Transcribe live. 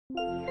All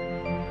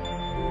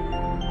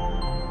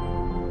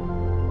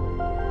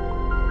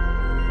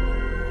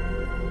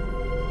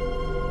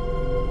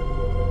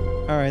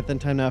right, then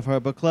time now for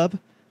our book club.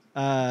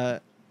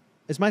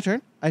 It's my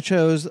turn. I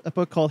chose a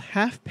book called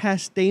Half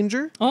Past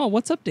Danger. Oh,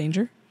 what's up,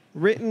 Danger?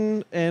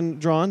 Written and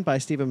drawn by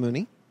Stephen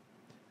Mooney.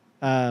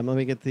 Let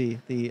me get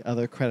the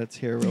other credits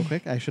here real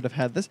quick. I should have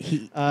had this.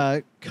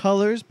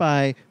 Colors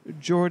by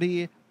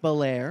Jordi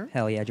Belair.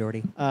 Hell yeah,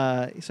 Jordi.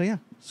 So yeah,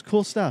 it's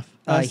cool stuff.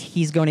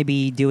 He's going to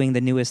be doing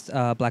the newest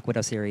Black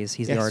Widow series.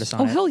 He's the artist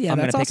on it. Oh hell yeah, I'm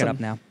going that's to pick awesome. it up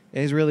now.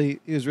 Yeah, he's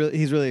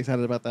really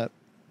excited about that.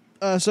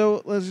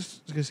 So let's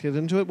just get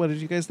into it. What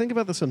did you guys think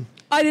about this one?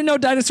 I didn't know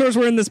dinosaurs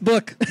were in this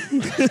book.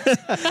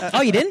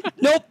 Oh, you didn't?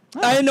 Nope.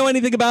 Oh. I didn't know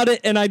anything about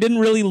it, and I didn't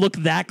really look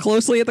that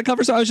closely at the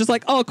cover, so I was just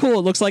like, oh, cool.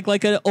 It looks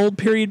like an old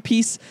period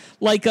piece,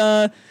 like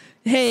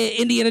hey,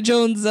 Indiana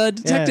Jones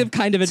detective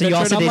kind of adventure. So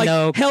you also and I'm didn't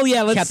know hell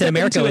yeah, let's Captain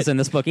America was in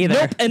this book either.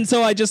 Nope. And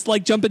so I just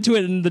jump into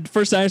it, and the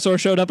first dinosaur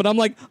showed up, and I'm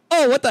like,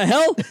 oh, what the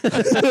hell?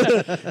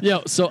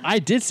 Yo, so I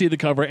did see the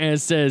cover, and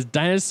it says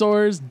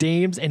dinosaurs,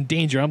 dames, and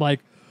danger. I'm like,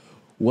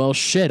 well,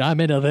 shit,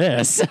 I'm into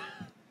this.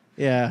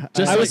 Yeah,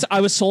 I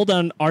was sold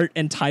on art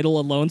and title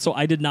alone, so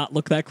I did not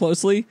look that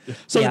closely.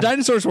 So the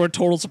dinosaurs were a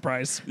total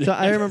surprise. So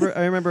I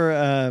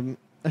remember.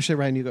 Actually,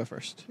 Ryan, you go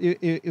first.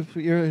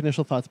 Your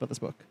initial thoughts about this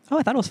book. Oh,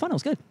 I thought it was fun. It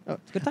was good. Oh.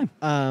 It's a good time.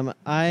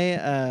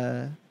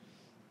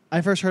 I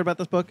first heard about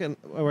this book and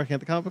working at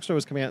the comic book store. It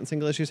was coming out in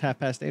single issues, Half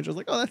Past Danger. I was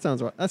like, oh, that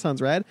sounds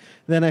rad.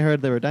 Then I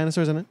heard there were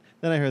dinosaurs in it.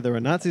 Then I heard there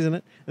were Nazis in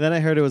it. And then I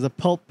heard it was a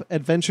pulp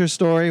adventure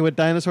story with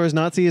dinosaurs,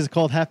 Nazis,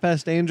 called Half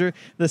Past Danger.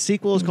 The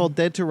sequel is called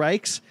Dead to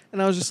Reichs.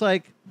 And I was just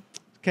like,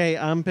 okay,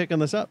 I'm picking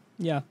this up.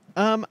 Yeah.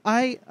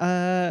 I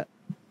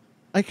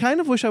kind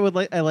of wish I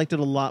liked it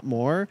a lot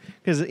more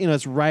because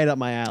it's right up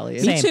my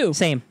alley. Me too.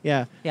 Same.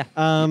 Yeah. Yeah.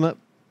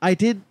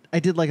 I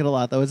did like it a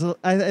lot though.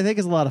 I think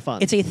it's a lot of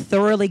fun. It's a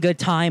thoroughly good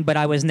time, but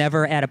I was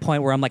never at a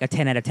point where I'm like a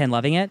 10 out of 10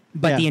 loving it.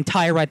 But the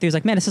entire ride through is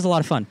like, man, this is a lot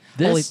of fun.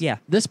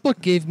 This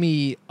book gave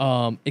me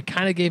it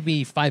kind of gave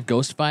me Five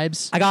Ghost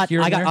vibes. I got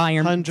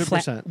Iron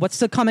 100%. What's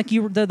the comic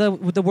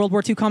the World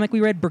War II comic we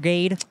read?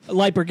 Brigade?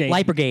 Light Brigade.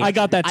 I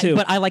got that too.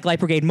 But I like Light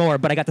Brigade more,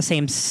 but I got the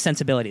same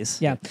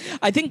sensibilities. Yeah.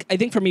 I think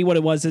for me what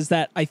it was is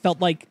that I felt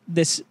like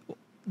this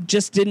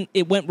just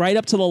it went right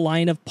up to the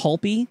line of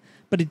pulpy,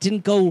 but it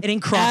didn't go. It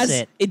didn't cross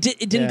it. It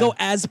didn't go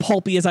as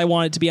pulpy as I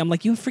wanted it to be. I'm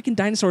like, you freaking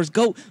dinosaurs,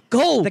 go!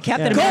 The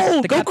Captain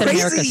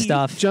America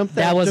stuff.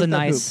 That was a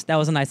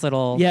nice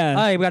little. Yeah. All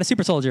right, we got a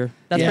super soldier.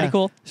 That's pretty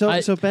cool.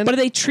 So Ben, but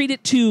they treat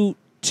it too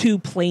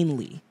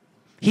plainly.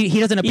 He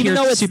doesn't appear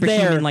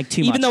superhuman like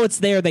too much. Even though it's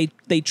there, they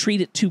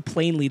treat it too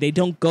plainly. They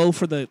don't go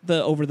for the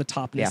over the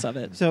topness of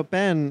it. So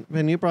Ben,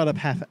 when you brought up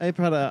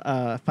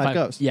Five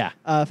Ghosts. Yeah.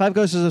 Five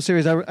Ghosts is a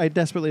series I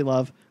desperately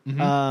love. Mm-hmm.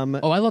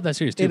 I love that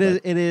series too.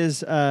 It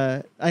is.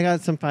 I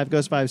got some Five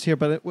Ghost vibes here,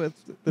 but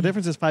the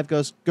difference is Five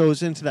Ghosts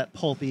goes into that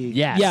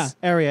pulpy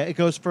area. It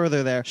goes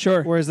further there.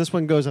 Sure. Whereas this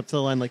one goes up to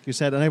the line, like you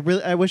said, and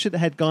I wish it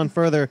had gone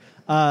further.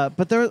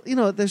 But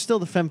there's still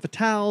the femme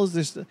fatales.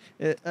 There's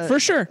for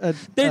sure.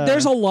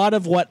 There's a lot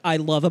of what I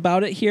love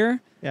about it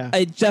here. Yeah.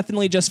 I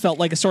definitely just felt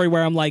like a story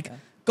where I'm like,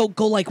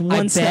 go like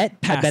one step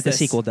past I bet the this.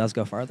 sequel does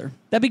go farther.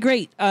 That'd be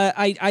great.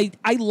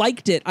 I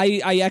liked it.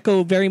 I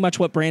echo very much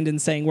what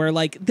Brandon's saying, where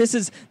like this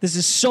is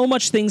so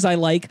much things I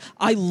like.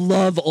 I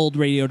love old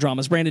radio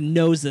dramas. Brandon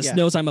knows this.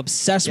 Knows I'm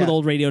obsessed with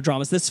old radio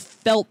dramas. This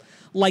felt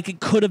like it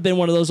could have been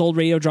one of those old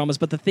radio dramas,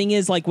 but the thing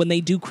is, like when they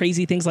do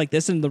crazy things like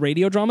this in the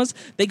radio dramas,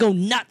 they go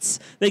nuts.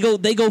 They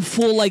go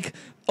full like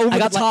over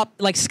the top,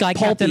 like Sky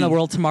pulpy. Captain: The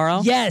World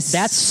Tomorrow. Yes,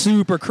 that's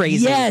super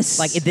crazy. Yes,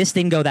 like this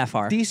didn't go that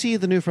far. DC: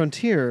 The New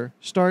Frontier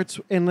starts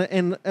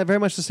in very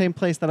much the same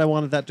place that I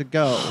wanted that to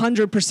go.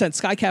 100%.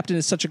 Sky Captain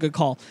is such a good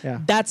call.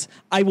 Yeah.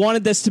 I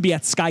wanted this to be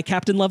at Sky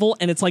Captain level,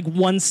 and it's like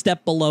one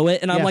step below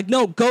it, and I'm like,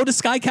 no, go to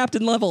Sky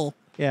Captain level.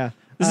 Yeah.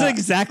 This is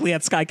exactly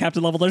at Sky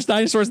Captain level. There's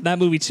dinosaurs in that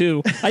movie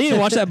too. I need to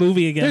watch that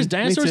movie again. There's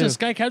dinosaurs in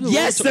Sky Captain.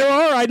 Yes, there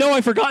are. I know.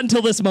 I forgot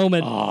until this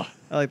moment. Oh,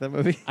 I like that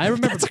movie. I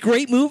remember. That's a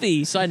great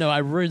movie. So I know I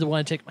really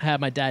want to have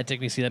my dad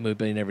take me to see that movie,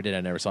 but he never did.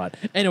 I never saw it.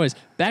 Anyways,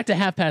 back to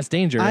Half Past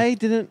Danger. I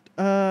didn't.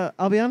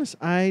 I'll be honest.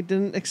 I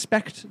didn't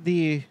expect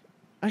the.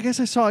 I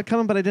guess I saw it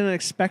coming, but I didn't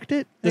expect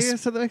it. I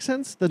guess that makes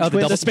sense.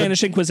 The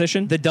Spanish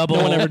Inquisition. The double.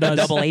 No one ever does.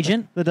 Double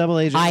agent. The double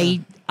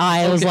agent.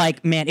 I was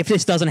like, man, if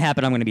this doesn't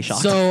happen, I'm going to be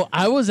shocked. So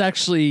I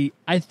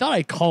thought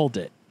I called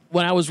it.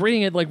 When I was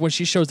reading it, like when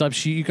she shows up,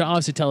 you can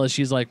obviously tell us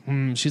she's like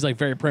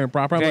very prim and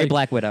proper. Very like,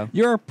 Black Widow.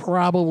 You're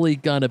probably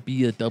gonna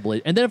be a double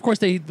agent. And then of course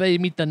they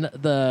meet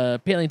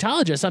the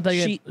paleontologist. I'm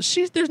thinking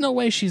there's no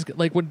way she's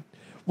like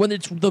when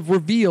it's the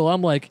reveal.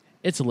 I'm like,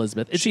 it's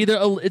Elizabeth. It's either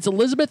it's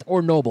Elizabeth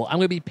or Noble. I'm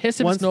gonna be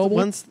pissed if it's Noble.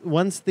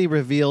 Once the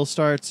reveal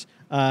starts,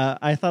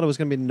 I thought it was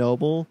gonna be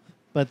Noble.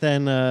 But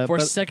then for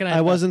a second,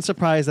 I wasn't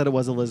surprised that it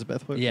was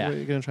Elizabeth. What are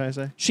you going to try to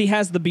say? She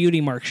has the beauty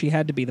mark. She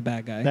had to be the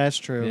bad guy. That's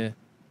true. Yeah.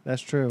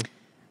 That's true.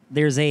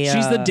 There's a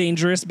She's the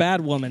dangerous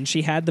bad woman.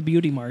 She had the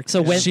beauty mark.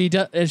 So when She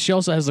does, and she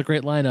also has a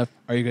great line of,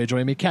 "Are you going to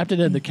join me, Captain?"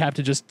 And the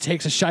captain just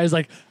takes a shot. He's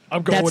like,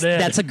 "I'm going in."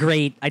 that's a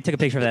great. I took a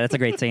picture of that. That's a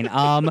great scene.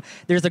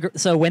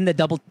 So when the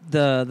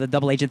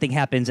double agent thing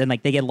happens and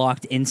like they get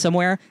locked in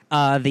somewhere,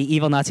 the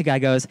evil Nazi guy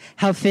goes,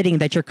 "How fitting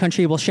that your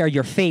country will share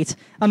your fate,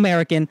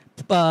 American."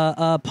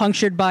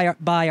 Punctured by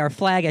our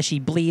flag as she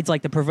bleeds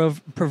like the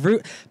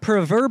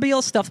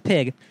proverbial stuffed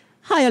pig.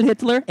 Heil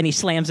Hitler, and he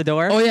slams the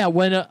door. Oh yeah,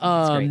 when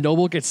great.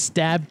 Noble gets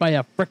stabbed by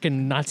a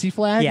freaking Nazi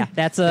flag. Yeah,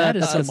 that's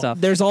good stuff.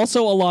 There's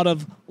also a lot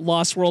of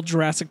Lost World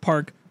Jurassic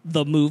Park,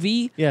 the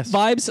movie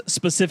vibes,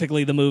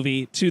 specifically the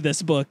movie, to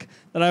this book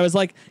that I was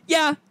like,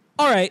 yeah,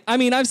 all right. I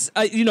mean,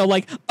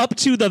 like up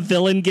to the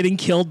villain getting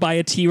killed by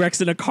a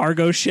T-Rex in a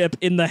cargo ship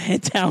in the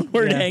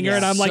downward hangar,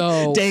 and I'm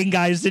like, dang,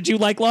 guys, did you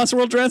like Lost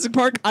World Jurassic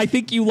Park? I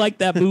think you liked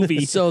that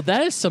movie. So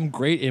that is some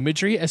great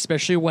imagery,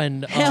 especially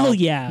when Hell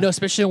yeah. No,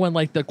 especially when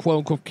like the quote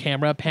unquote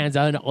camera pans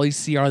out and all you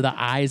see are the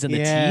eyes and the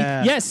teeth.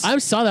 Yes, I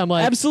saw that. I'm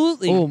like,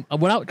 absolutely. Oh, I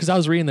went out because I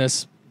was reading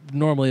this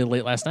normally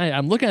late last night.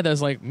 I'm looking at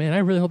this like, man, I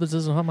really hope this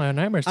doesn't haunt my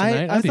nightmares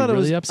tonight. I'd be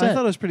really upset. I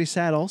thought it was pretty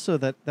sad also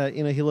that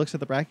he looks at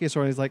the Brachiosaur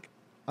and he's like,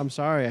 I'm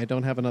sorry, I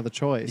don't have another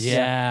choice.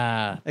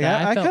 Yeah. Like,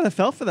 I kind of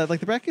felt for that. Like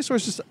the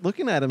Brachiosaur's just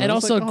looking at him. And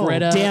also like,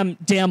 Greta.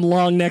 Damn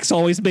long necks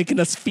always making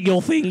us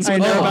feel things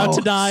when they're about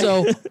to die.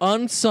 So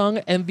unsung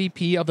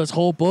MVP of this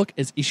whole book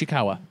is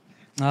Ishikawa.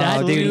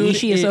 That dude,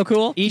 Ishii is so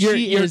cool.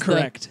 Ishii You're is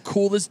correct. the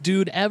coolest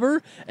dude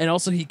ever, and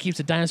also he keeps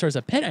a dinosaur as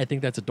a pet. I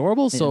think that's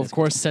adorable. So of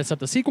course sets up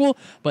the sequel.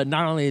 But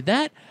not only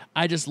that,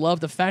 I just love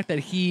the fact that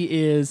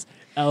he is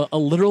a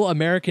literal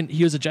American.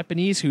 He was a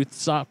Japanese who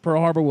thought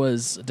Pearl Harbor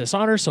was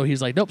dishonor. So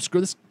he's like, nope,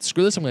 screw this.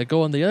 I'm going to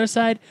go on the other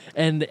side.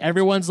 And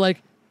everyone's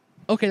like,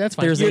 okay, that's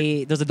fine.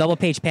 There's a double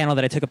page panel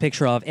that I took a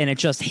picture of, and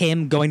it's just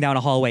him going down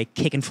a hallway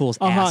kicking fools'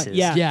 asses.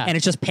 Yeah. And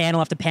it's just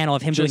panel after panel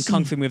of him doing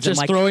kung fu moves. Just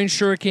I'm like, throwing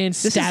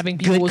shurikens, this stabbing is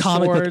people good with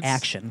comic swords. book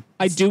action.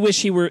 I do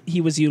wish he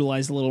was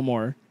utilized a little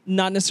more,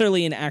 not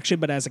necessarily in action,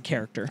 but as a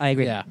character. I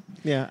agree.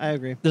 Yeah, I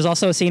agree. There's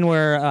also a scene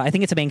where I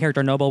think it's a main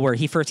character, Noble, where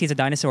he first sees a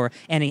dinosaur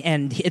and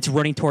it's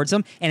running towards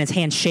him and his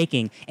hand's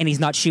shaking and he's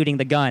not shooting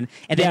the gun.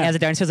 And then as the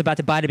dinosaur's about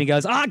to bite him, he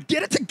goes,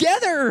 get it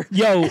together!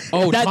 Yo,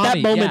 that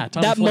Tommy, moment,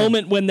 Tommy Flynn.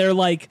 moment when they're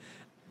like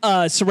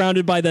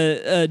surrounded by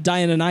the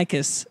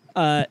Dionysus,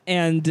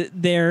 and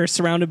they're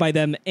surrounded by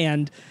them,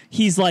 and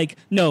he's like,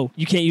 "No,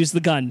 you can't use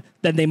the gun.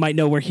 Then they might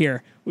know we're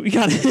here. We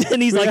got it."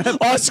 And he's like,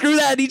 "Oh, screw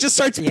that!" And he just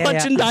starts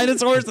punching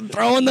dinosaurs and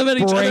throwing them at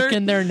each other,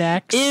 breaking their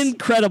necks.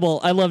 Incredible!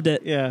 I loved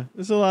it. Yeah,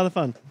 this is a lot of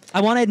fun.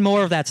 I wanted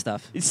more of that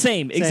stuff.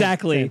 Same.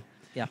 Exactly. Same.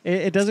 Yeah.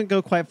 It doesn't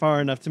go quite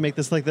far enough to make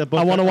this like the book.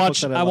 I want to the book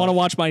watch. that I want to love.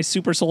 watch my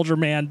Super Soldier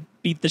Man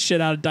beat the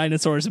shit out of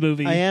dinosaurs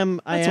movie.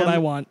 That's what I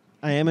want.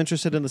 I am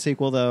interested in the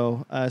sequel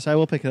though, so I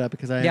will pick it up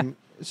because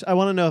I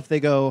want to know if they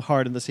go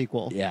hard in the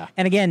sequel. Yeah.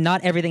 And again,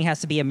 not everything has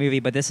to be a movie,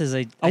 but this is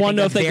I want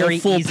to know if they go very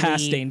full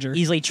past danger.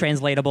 easily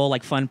translatable,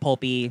 like fun,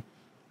 pulpy,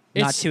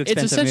 not too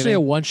expensive. It's essentially movie. a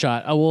one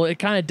shot. Well, it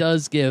kind of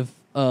does give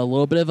a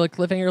little bit of a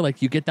cliffhanger.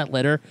 Like you get that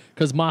letter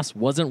because Moss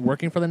wasn't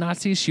working for the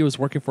Nazis; she was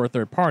working for a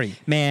third party.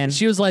 Man,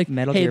 she was like,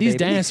 Metal "Hey, Gear, these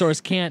baby. dinosaurs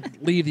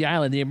can't leave the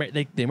island.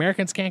 The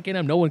Americans can't get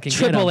them. No one can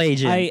Triple get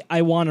them." Agent.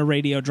 I want a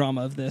radio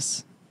drama of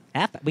this.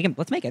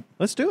 Let's make it.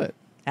 Let's do it.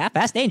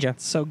 Half-Assed Danger.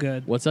 It's so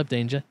good. What's up,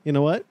 Danger? You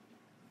know what?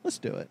 Let's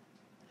do it.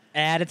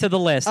 Add it to the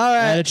list. All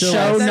right, Add it to the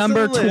Show list.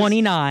 number That's on the list.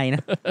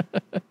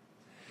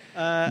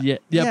 29.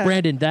 Yeah.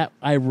 Brandon, that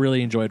I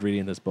really enjoyed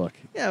reading this book.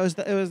 Yeah, it was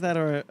that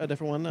or a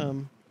different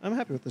one. I'm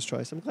happy with this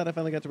choice. I'm glad I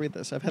finally got to read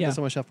this. I've had this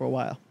on my shelf for a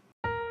while.